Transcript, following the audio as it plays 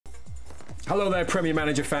Hello there, Premier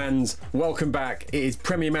Manager fans. Welcome back. It is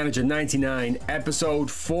Premier Manager 99,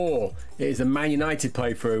 Episode 4. It is a Man United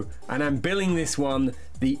playthrough, and I'm billing this one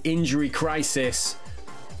the Injury Crisis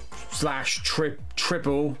slash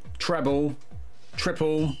Triple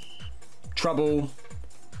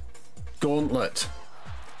Gauntlet.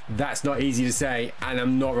 That's not easy to say, and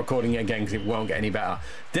I'm not recording it again because it won't get any better.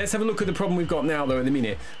 Let's have a look at the problem we've got now, though, in a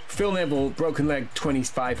minute. Phil Neville, broken leg,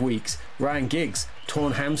 25 weeks. Ryan Giggs,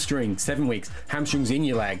 torn hamstring, 7 weeks. Hamstrings in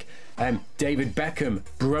your leg. David Beckham,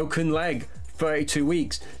 broken leg, 32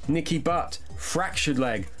 weeks. Nicky Butt, fractured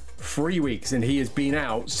leg, 3 weeks, and he has been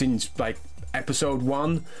out since, like, episode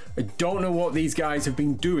 1. I don't know what these guys have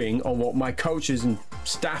been doing or what my coaches and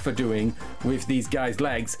staff are doing with these guys'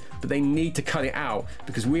 legs, but they need to cut it out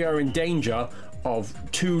because we are in danger of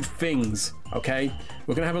 2 things. Okay,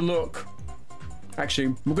 we're gonna have a look.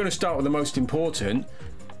 Actually, we're going to start with the most important.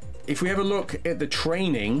 If we have a look at the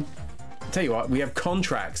training, I'll tell you what, we have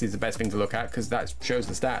contracts is the best thing to look at because that shows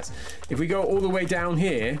the stats. If we go all the way down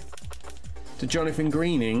here to Jonathan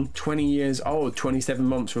Greening, 20 years old, 27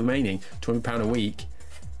 months remaining, £20 a week.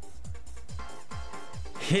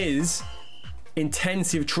 His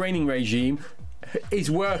intensive training regime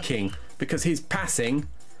is working because his passing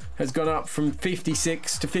has gone up from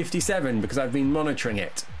 56 to 57 because I've been monitoring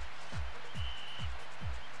it.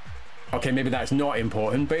 Okay, maybe that's not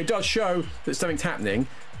important, but it does show that something's happening.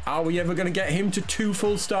 Are we ever going to get him to 2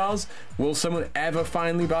 full stars? Will someone ever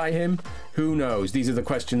finally buy him? Who knows? These are the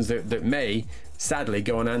questions that may, sadly,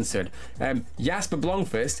 go unanswered. Jasper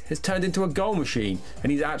Blomqvist has turned into a goal machine,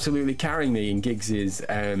 and he's absolutely carrying me in Giggs's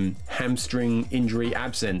hamstring injury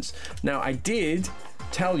absence. Now, I did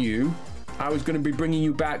tell you I was going to be bringing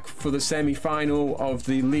you back for the semi-final of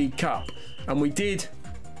the League Cup, and we did.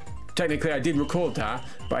 Technically, I did record that,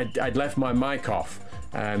 but I'd left my mic off.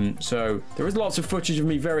 So there is lots of footage of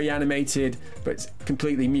me very animated, but it's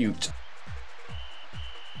completely mute.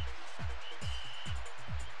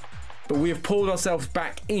 But we have pulled ourselves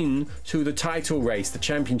back in to the title race, the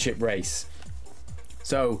championship race.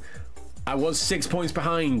 So I was 6 points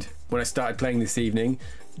behind when I started playing this evening.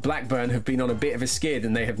 Blackburn have been on a bit of a skid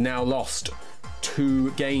and they have now lost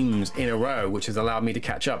 2 games in a row, which has allowed me to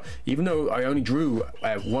catch up, even though I only drew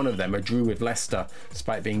one of them. I drew with Leicester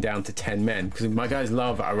despite being down to 10 men because my guys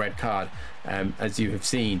love a red card, as you have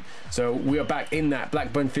seen. So we are back in that.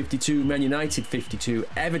 Blackburn 52, Man United 52,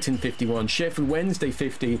 Everton 51, Sheffield Wednesday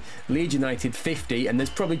 50, Leeds United 50, and there's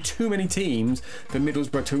probably too many teams for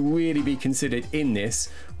Middlesbrough to really be considered in this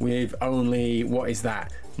with only, what is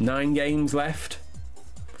that, 9 games left.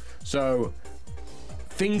 So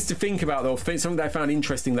things to think about, though, something that I found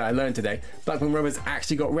interesting that I learned today. Blackburn Rovers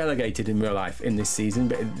actually got relegated in real life in this season,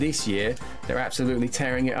 but this year they're absolutely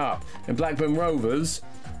tearing it up. And Blackburn Rovers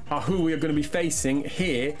are who we are going to be facing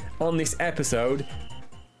here on this episode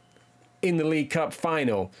in the League Cup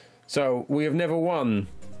final. So we have never won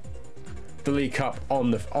the League Cup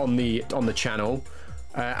on the channel.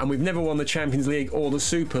 And we've never won the Champions League or the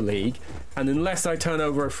Super League. And unless I turn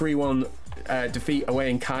over a 3-1 defeat away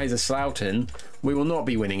in Kaiserslautern, we will not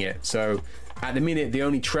be winning it. So at the minute, the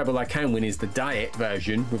only treble I can win is the Diet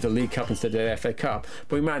version with the League Cup instead of the FA Cup.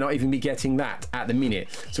 But we might not even be getting that at the minute.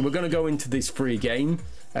 So we're going to go into this free game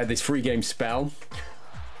spell.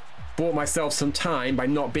 Bought myself some time by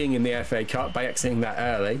not being in the FA Cup, by exiting that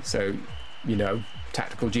early. So, you know,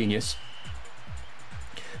 tactical genius.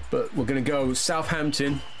 But we're going to go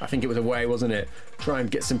Southampton. I think it was away, wasn't it? Try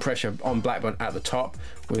and get some pressure on Blackburn at the top.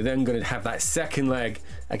 We're then going to have that second leg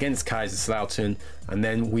against Kaiserslautern. And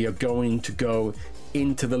then we are going to go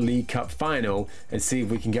into the League Cup final and see if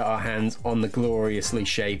we can get our hands on the gloriously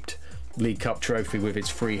shaped League Cup trophy with its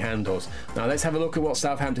 3 handles. Now let's have a look at what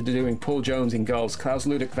Southampton are doing. Paul Jones in goals, Klaus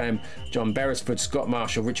Ludwig, John Beresford, Scott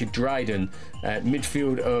Marshall, Richard Dryden,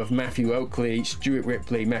 midfield of Matthew Oakley, Stuart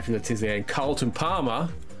Ripley, Matthew Letizia, and Carlton Palmer,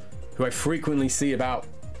 who I frequently see about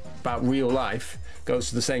real life, goes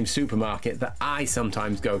to the same supermarket that I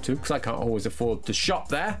sometimes go to because I can't always afford to shop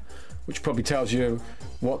there, which probably tells you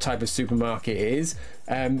what type of supermarket it is.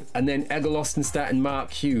 And then Egil Ostenstadt and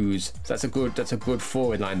Mark Hughes. So that's a good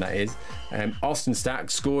forward line, that is. Ostenstadt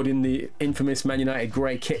scored in the infamous Man United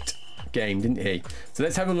grey kit game, didn't he? So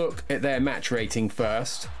let's have a look at their match rating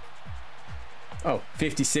first. Oh,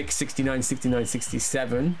 56, 69, 69,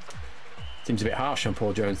 67. Seems a bit harsh on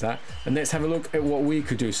Paul Jones, that. And let's have a look at what we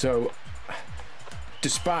could do. So,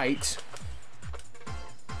 despite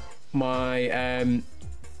my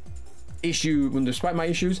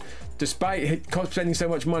despite spending so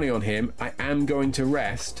much money on him, I am going to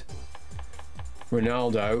rest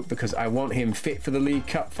Ronaldo because I want him fit for the League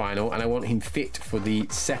Cup final and I want him fit for the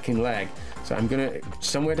second leg. So I'm gonna,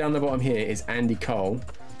 somewhere down the bottom here is Andy Cole,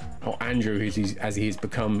 or Andrew as he's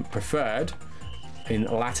become preferred in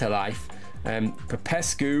latter life.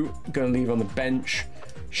 Popescu gonna leave on the bench.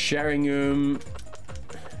 Sheringham,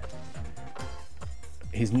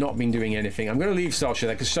 he's not been doing anything. I'm going to leave Solskjaer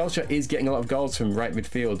there because Solskjaer is getting a lot of goals from right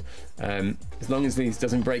midfield. As long as he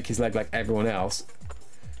doesn't break his leg like everyone else,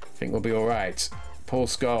 I think we'll be all right. Paul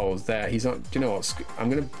Scholes there. He's not. Do you know what? I'm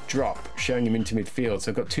going to drop Sheringham into midfield.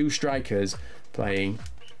 So I've got two strikers playing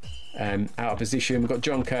out of position. We've got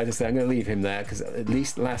John Curtis there. I'm going to leave him there because at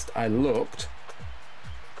least last I looked,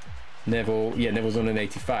 Neville's on an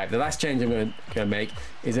 85. The last change I'm going to make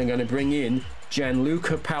is I'm going to bring in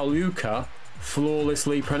Gianluca Pagliuca,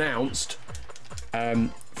 flawlessly pronounced,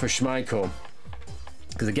 for Schmeichel.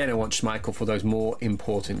 Because again, I want Schmeichel for those more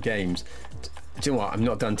important games. Do you know what? I'm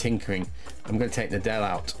not done tinkering. I'm going to take Nadal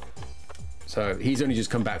out. So he's only just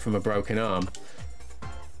come back from a broken arm.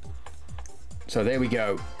 So there we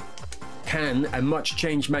go. Can a much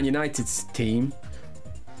changed Man United team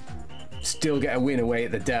still get a win away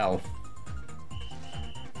at the Dell?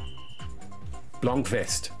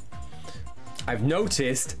 Blomqvist. I've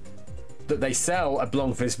noticed that they sell a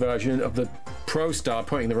Blomqvist version of the Pro Star,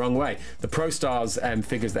 pointing the wrong way. The Pro Stars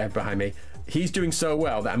figures they have behind me. He's doing so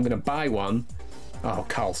well that I'm going to buy one. Oh,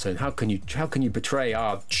 Carlton, how can you betray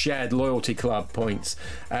our shared loyalty club points?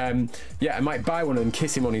 Yeah, I might buy one and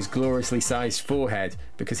kiss him on his gloriously sized forehead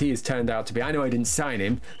because he has turned out to be, I know I didn't sign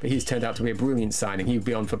him, but he's turned out to be a brilliant signing. He would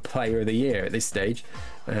be on for Player of the Year at this stage.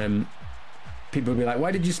 People would be like,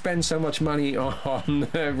 why did you spend so much money on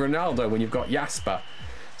Ronaldo when you've got Jasper?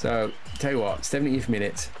 So, tell you what, 70th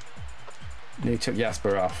minute. They took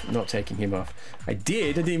Jasper off, not taking him off. I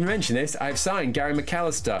didn't even mention this, I've signed Gary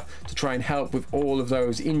McAllister to try and help with all of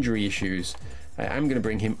those injury issues. I'm going to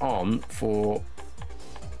bring him on for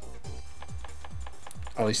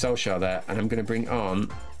Ollie Solskjaer there, and I'm going to bring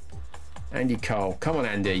on Andy Cole. Come on,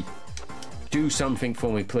 Andy. Do something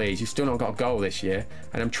for me, please. You've still not got a goal this year.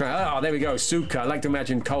 And I'm trying. Oh, there we go. Suka. I like to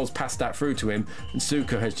imagine Cole's passed that through to him, and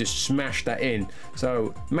Suka has just smashed that in.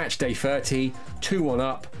 So, match day 30, 2-1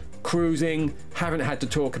 up. Cruising, haven't had to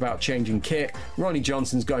talk about changing kit. Ronnie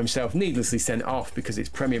Johnson's got himself needlessly sent off because it's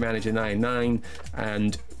Premier Manager 99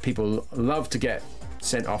 and people love to get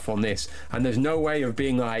sent off on this, and there's no way of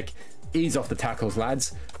being like, ease off the tackles,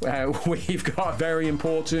 lads. We've got a very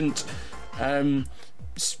important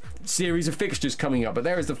series of fixtures coming up, but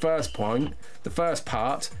there is the first point, the first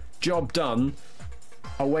part, job done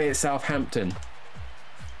away at Southampton.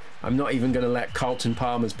 I'm not even going to let Carlton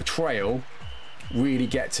Palmer's betrayal really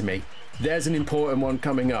get to me. There's an important one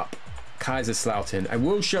coming up, Kaiserslautern. I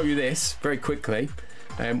will show you this very quickly.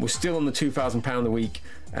 We're still on the £2,000 a week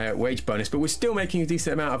wage bonus, but we're still making a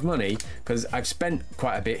decent amount of money because I've spent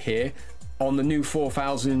quite a bit here on the new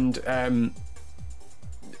 4,000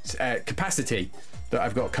 capacity that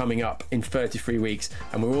I've got coming up in 33 weeks,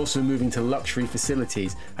 and we're also moving to luxury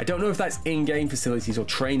facilities. I don't know if that's in-game facilities or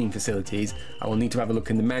training facilities. I will need to have a look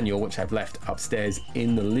in the manual, which I've left upstairs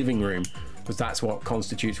in the living room, because that's what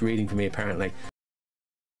constitutes reading for me apparently.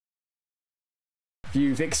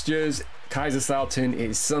 Few fixtures. Kaiserslautern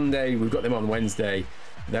is Sunday, we've got them on Wednesday.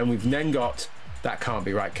 Then we've got, that can't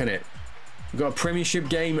be right, can it? We've got a Premiership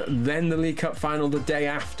game, then the League Cup final the day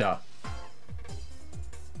after.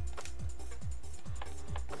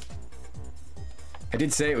 I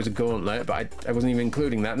did say it was a gauntlet, but I wasn't even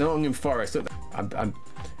including that. Nottingham Forest. I'm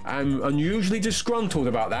unusually disgruntled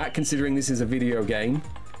about that, considering this is a video game.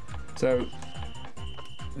 So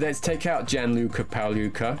let's take out Gianluca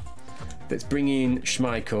Pagliuca. Let's bring in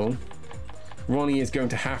Schmeichel. Ronnie is going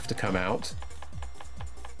to have to come out.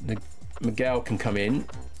 Miguel can come in.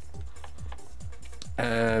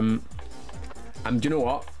 Do you know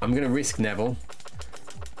what? I'm going to risk Neville.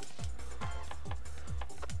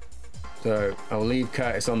 So I'll leave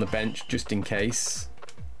Curtis on the bench just in case.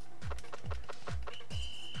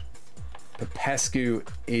 Popescu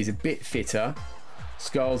is a bit fitter.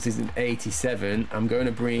 Scholes is an 87. I'm going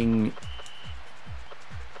to bring...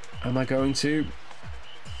 Am I going to?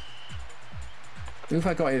 Who have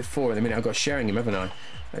I got here for in a minute? I've got Sheringham, haven't I?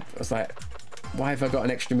 I was like, why have I got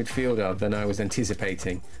an extra midfielder than I was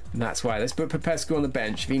anticipating? And that's why. Let's put Popescu on the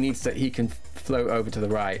bench. If he needs to, he can float over to the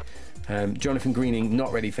right. Jonathan Greening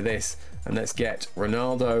not ready for this. And let's get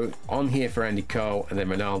Ronaldo on here for Andy Cole, and then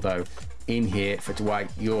Ronaldo in here for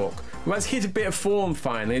Dwight York, who has hit a bit of form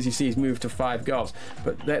finally. As you see, he's moved to 5 goals.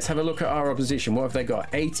 But let's have a look at our opposition. What have they got?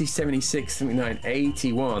 80, 76, 79,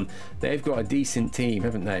 81. They've got a decent team,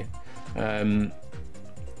 haven't they?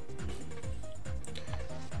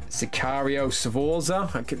 Sicario Sforza.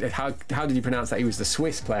 How did you pronounce that? He was the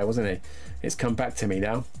Swiss player, wasn't he? It's come back to me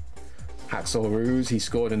now. Axel Ruse, he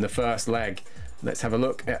scored in the first leg. Let's have a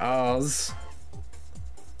look at ours.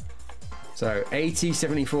 So 80,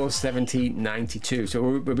 74, 70, 92. So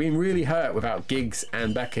we're being really hurt without Giggs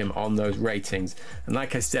and Beckham on those ratings. And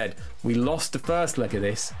like I said, we lost the first leg of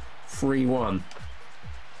this 3-1.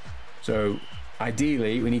 So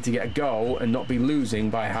ideally, we need to get a goal and not be losing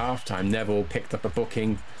by half-time. Neville picked up a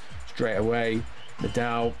booking straight away.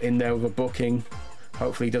 Nadal in there with a booking.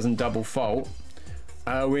 Hopefully he doesn't double fault.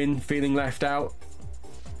 Owen feeling left out.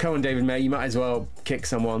 Come on, David May, you might as well kick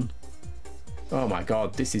someone. Oh my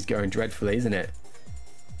God, this is going dreadfully, isn't it?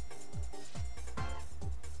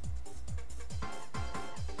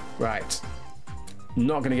 Right.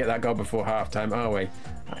 Not going to get that goal before half-time, are we?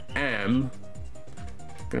 I am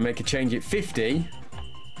going to make a change at 50.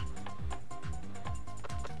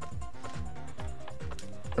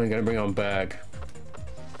 I'm going to bring on Berg.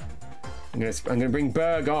 I'm going to bring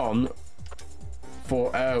Berg on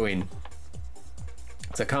for Irwin.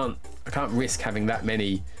 So I can't risk having that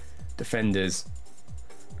many defenders.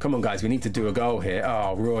 Come on, guys, we need to do a goal here.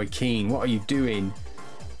 Oh, Roy Keane, what are you doing?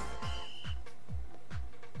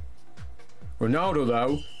 Ronaldo,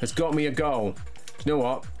 though, has got me a goal. You know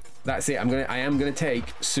what? That's it. I am gonna take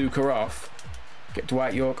Suker off. Get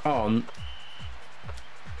Dwight York on.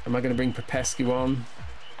 Am I gonna bring Popescu on?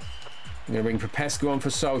 I'm gonna bring Popescu on for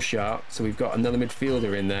Solskjaer. So we've got another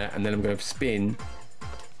midfielder in there, and then I'm gonna spin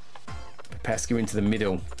Popescu into the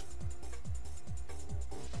middle.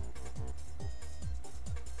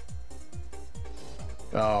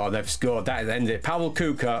 Oh, they've scored. That ends it. Pavel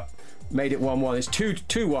Kuka made it 1-1. It's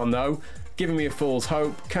 2-1 though. Giving me a fool's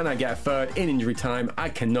hope. Can I get a third in injury time? I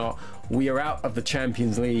cannot. We are out of the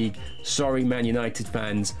Champions League. Sorry, Man United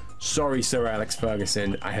fans. Sorry, Sir Alex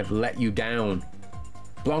Ferguson. I have let you down.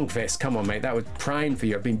 Blomqvist, come on, mate. That was prime for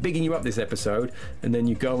you. I've been bigging you up this episode, and then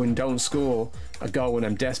you go and don't score a goal when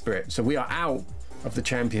I'm desperate. So we are out of the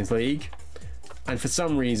Champions League. And for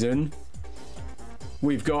some reason,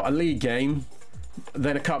 we've got a league game,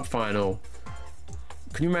 then a cup final.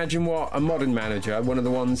 Can you imagine what a modern manager, one of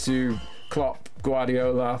the ones who Klopp,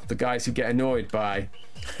 Guardiola, the guys who get annoyed by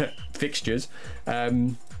fixtures,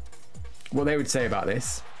 what they would say about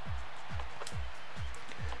this?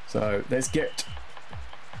 So let's get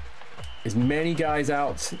as many guys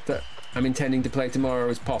out that I'm intending to play tomorrow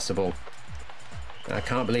as possible. I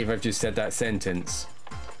can't believe I've just said that sentence.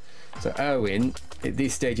 So Owen, at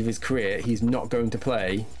this stage of his career, he's not going to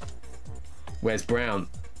play. Where's Brown?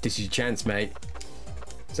 This is your chance, mate.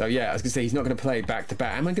 So yeah, I was gonna say he's not going to play back to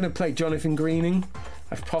back. Am I going to play Jonathan Greening?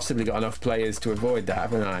 I've possibly got enough players to avoid that,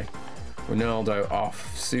 haven't I? Ronaldo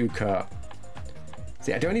off, Suker.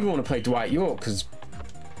 See, I don't even want to play Dwight York because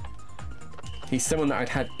he's someone that I'd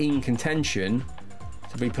had in contention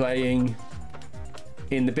to be playing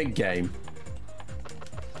in the big game.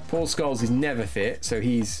 Paul Scholes is never fit, so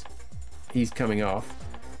he's coming off.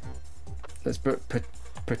 Let's put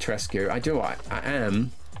Petrescu. I do what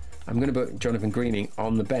I'm going to put Jonathan Greening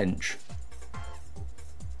on the bench.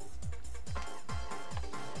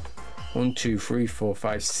 1, 2, 3, 4,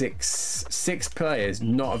 5, 6. 6 players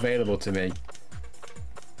not available to me.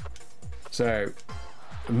 So,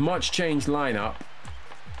 much changed lineup.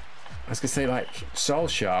 I was going to say, like,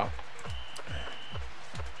 Solskjaer.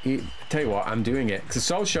 Tell you what, I'm doing it. Because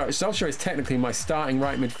Solskjaer is technically my starting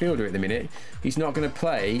right midfielder at the minute. He's not going to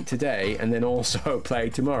play today and then also play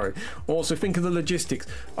tomorrow. Also, think of the logistics.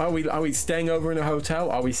 Are we staying over in a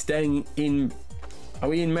hotel? Are we staying in... Are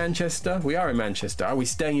we in Manchester? We are in Manchester. Are we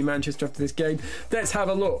staying in Manchester after this game? Let's have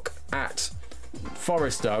a look at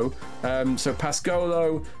Forresto. So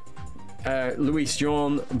Pascolo, Luis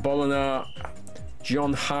John, Bolinar,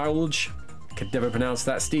 John Howlge, could never pronounce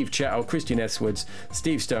that, Steve Chettle, Christian Eswards,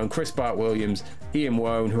 Steve Stone, Chris Bart-Williams, Ian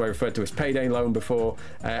Wone, who I referred to as payday loan before,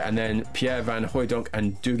 and then Pierre Van Hooijdonk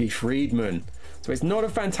and Dougie Friedman. So it's not a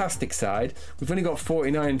fantastic side. We've only got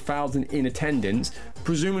 49,000 in attendance,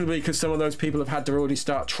 presumably because some of those people have had to already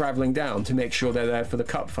start travelling down to make sure they're there for the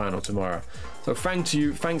cup final tomorrow. So thanks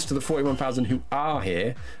to the 41,000 who are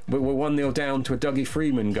here. We're 1-0 down to a Dougie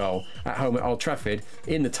Freeman goal at home at Old Trafford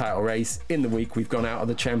in the title race in the week we've gone out of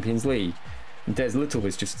the Champions League. And Des Little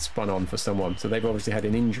was just spun on for someone, so they've obviously had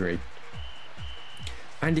an injury.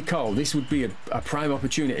 Andy Cole, this would be a prime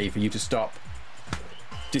opportunity for you to stop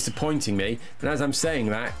disappointing me. And as I'm saying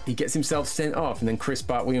that, he gets himself sent off, and then Chris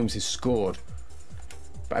Bart-Williams has scored.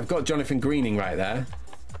 But I've got Jonathan Greening right there.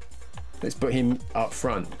 Let's put him up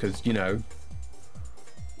front, because, you know,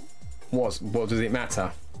 what does it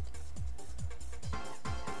matter?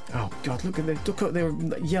 Oh God, look at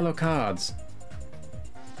their yellow cards.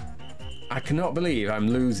 I cannot believe I'm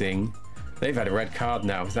losing. They've had a red card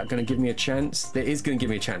now. Is that going to give me a chance? It is going to give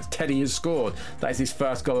me a chance. Teddy has scored. That is his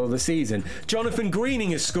first goal of the season. Jonathan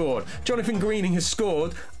Greening has scored. Jonathan Greening has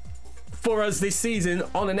scored for us this season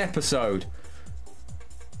on an episode.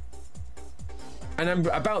 And I'm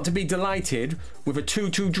about to be delighted with a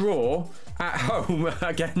 2-2 draw at home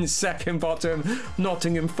against second bottom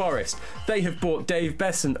Nottingham Forest. They have brought Dave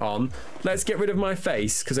Besant on. Let's get rid of my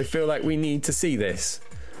face because I feel like we need to see this.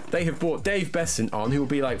 They have brought Dave Besant on, who will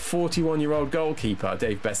be like 41-year-old goalkeeper,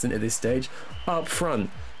 Dave Besant at this stage, up front.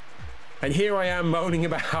 And here I am moaning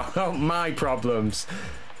about my problems.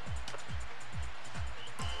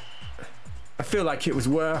 I feel like it was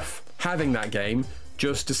worth having that game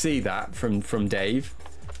just to see that from Dave.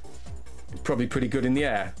 Probably pretty good in the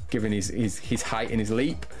air, given his height and his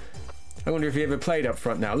leap. I wonder if he ever played up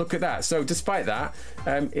front now. Look at that. So despite that,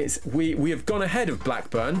 we have gone ahead of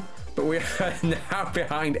Blackburn, but we are now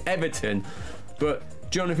behind Everton. But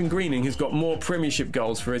Jonathan Greening has got more Premiership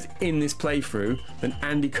goals for us in this playthrough than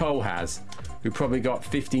Andy Cole has, who probably got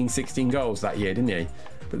 15, 16 goals that year, didn't he?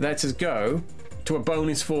 But let us go to a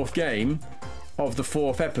bonus fourth game of the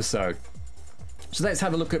fourth episode. So let's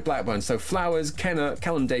have a look at Blackburn. So Flowers, Kenner,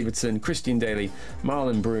 Callum Davidson, Christian Daly,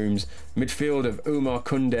 Marlon Brooms, midfield of Umar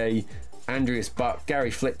Kunde, Andreas Buck,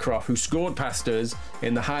 Gary Flitcroft, who scored past us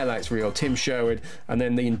in the highlights reel, Tim Sherwood, and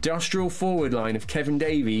then the industrial forward line of Kevin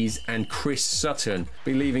Davies and Chris Sutton.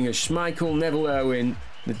 Be leaving us Schmeichel, Neville Irwin,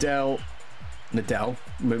 Nadell,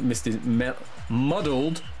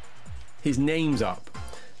 muddled his names up.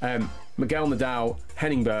 Miguel Nadal,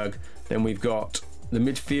 Henningberg. Then we've got the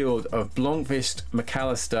midfield of Blomqvist,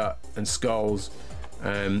 McAllister, and Scholes.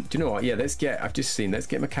 Do you know what? Yeah, let's get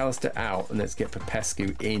McAllister out and let's get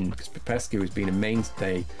Popescu in, because Popescu has been a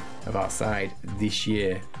mainstay of our side this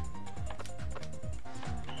year.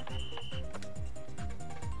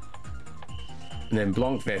 And then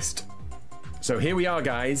Blomqvist. So here we are,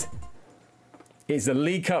 guys. It's the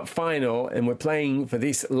League Cup final, and we're playing for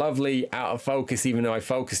this lovely out of focus, even though I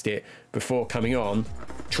focused it before coming on,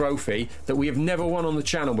 trophy that we have never won on the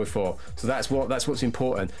channel before. So that's what's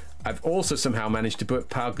important. I've also somehow managed to put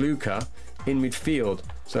Pagluka in midfield.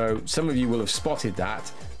 So some of you will have spotted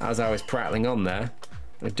that as I was prattling on there.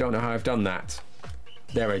 I don't know how I've done that.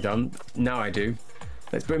 There I done. Now I do.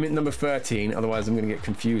 Let's put him at number 13, otherwise I'm going to get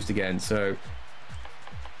confused again. So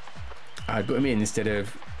I put him in instead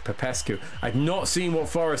of Popescu. I'd not seen what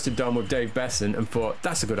Forest had done with Dave Besant and thought,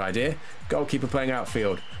 that's a good idea. Goalkeeper playing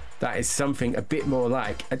outfield. That is something a bit more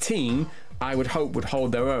like a team I would hope would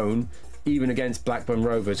hold their own even against Blackburn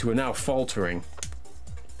Rovers, who are now faltering.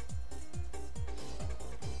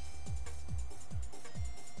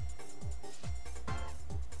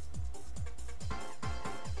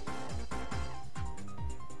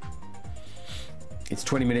 It's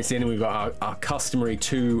 20 minutes in and we've got our customary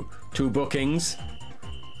two bookings.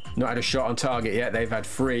 Not had a shot on target yet. They've had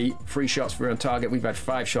three shots for on target. We've had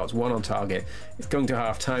 5 shots, 1 on target. It's going to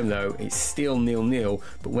half time though. It's still 0-0.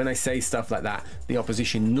 But when I say stuff like that, the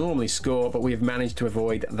opposition normally score, but we have managed to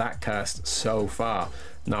avoid that curse so far.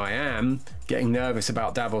 Now I am getting nervous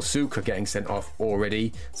about Davos Suker getting sent off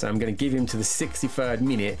already, so I'm going to give him to the 63rd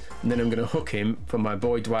minute, and then I'm going to hook him for my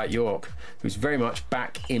boy Dwight York, who's very much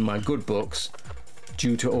back in my good books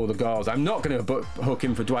due to all the goals. I'm not going to hook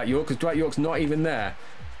him for Dwight York because Dwight York's not even there.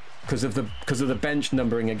 Because of the bench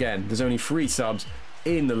numbering again. There's only 3 subs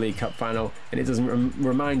in the League Cup final, and it doesn't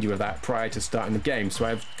remind you of that prior to starting the game. So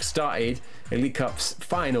I've started a League Cup's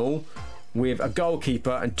final with a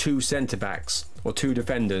goalkeeper and 2 centre backs or 2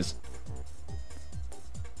 defenders.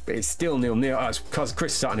 But it's still 0-0. Oh, it's because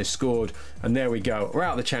Chris Sutton has scored, and there we go. We're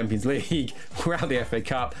out of the Champions League, we're out of the FA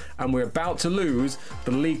Cup, and we're about to lose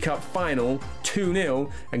the League Cup final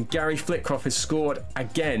 2-0, and Gary Flitcroft has scored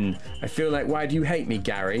again. I feel like, why do you hate me,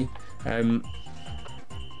 Gary?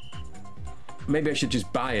 Maybe I should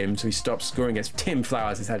just buy him so he stops scoring against Tim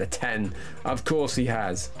Flowers. Has had a 10. Of course he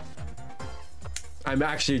has. I'm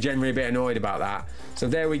actually genuinely a bit annoyed about that. So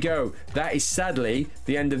there we go. That is sadly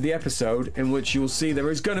the end of the episode, in which you'll see there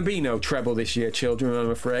is going to be no treble this year, children, I'm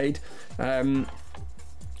afraid. But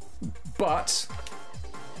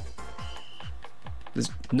there's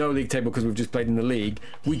no league table because we've just played in the league.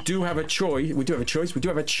 We do have a choice. We do have a choice. We do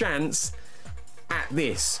have a chance at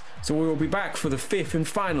this. So we will be back for the 5th and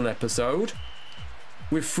final episode,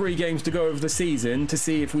 with 3 games to go over the season, to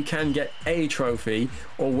see if we can get a trophy,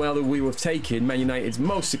 or whether we have taken Man United's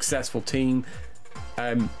most successful team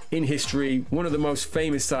in history, one of the most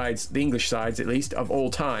famous sides, the English sides at least, of all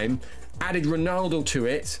time, added Ronaldo to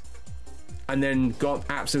it, and then got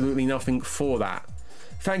absolutely nothing for that.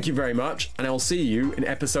 Thank you very much, and I'll see you in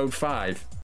episode 5.